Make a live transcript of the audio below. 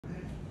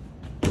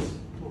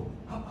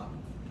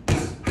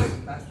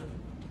Faster.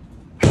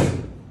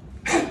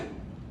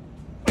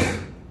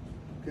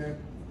 Okay,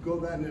 go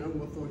that and then I'm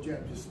gonna throw a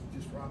jab. Just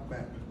rock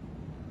back.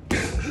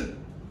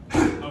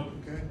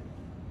 Okay.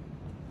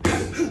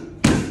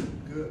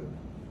 Good.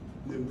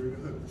 Then bring a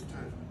hook this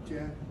time.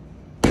 Jab.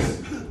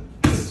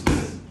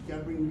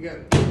 Gotta bring them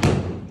together.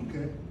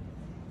 Okay.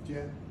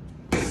 Jab.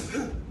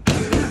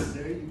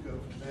 There you go.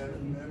 Better,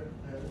 better,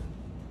 better.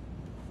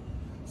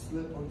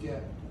 Slip on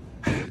jab.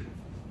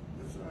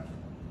 That's right.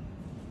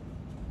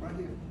 Right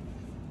here.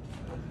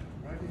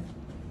 Right here.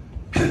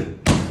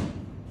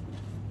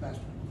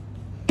 Faster.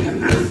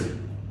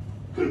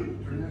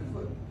 Turn that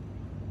foot.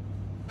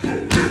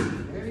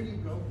 There you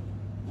go.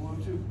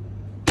 1, 2.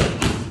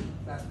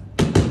 Faster.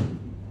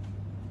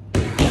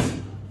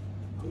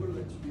 I'm gonna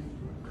let you get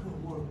through it. Come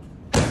on,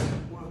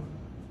 1.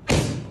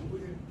 Over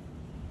here.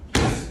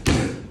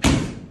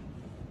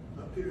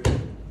 Up here.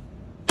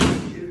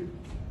 Here.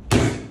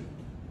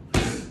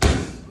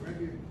 Right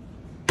here.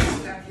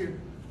 Back here.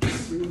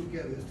 Bring them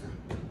together this time.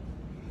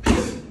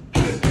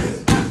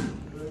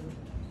 Good.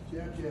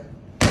 Jab, jab.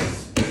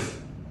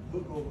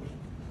 Hook over.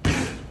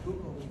 Hook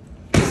over.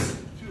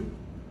 2.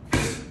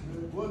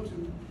 Good. 1, 2.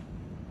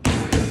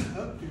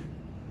 Up 2.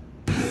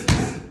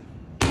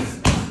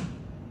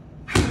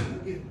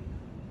 Again.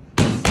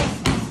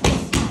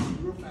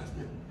 Real fast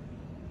now.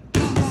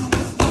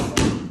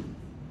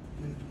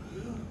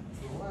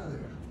 Throw out of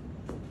there.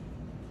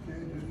 Okay,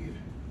 do it again.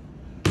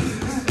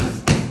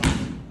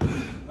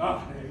 Ah,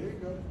 There you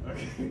go.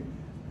 okay.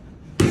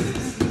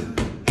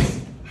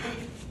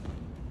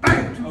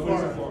 Bang! Too Oh,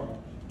 far. too far.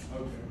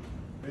 Okay.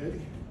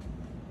 Ready?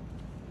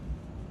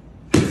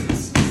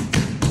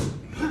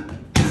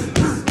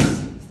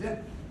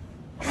 Step.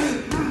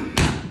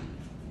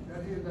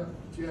 That hand up.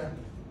 Jab.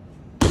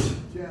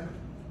 Jab.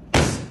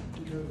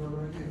 You gotta go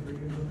right here. Bring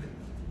it up.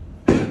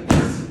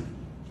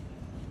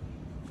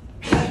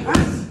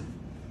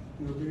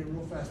 You're gonna bring it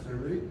real fast there.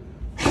 Ready?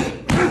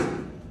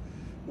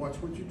 Watch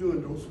what you're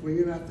doing. Don't swing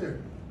it out there.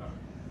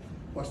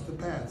 Watch the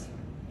pads.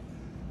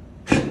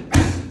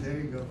 There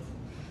you go.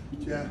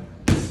 Jab.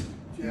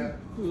 Jab.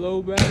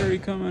 Low battery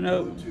coming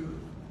up. 1, 2.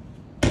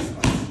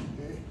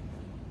 Okay.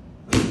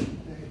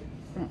 Hey.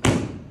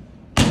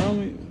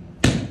 Romeo.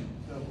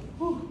 Double.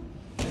 Whew.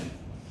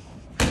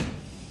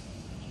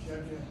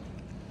 Jab, jab.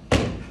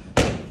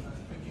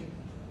 Nice pick it.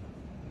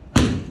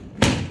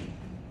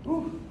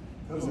 Whew.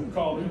 Was it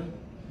called in?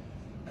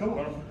 Come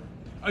on.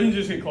 Oh, you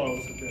just get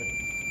close. Okay.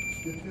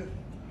 Good, good.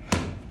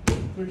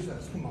 3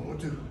 shots. Come on. 1,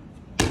 2.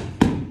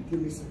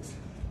 Give me 6.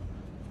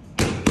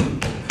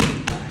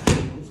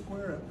 Don't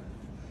square up.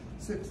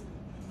 6.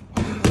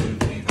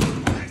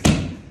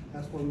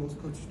 That's why most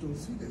coaches don't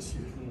see that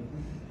shit.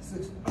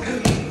 6.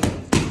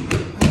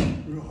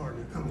 Real hard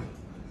now. Come on.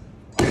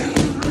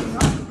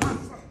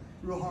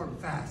 Real hard and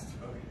fast.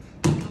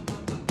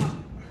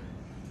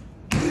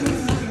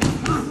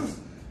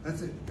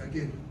 That's it.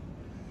 Again.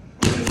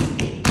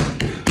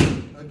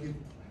 Again.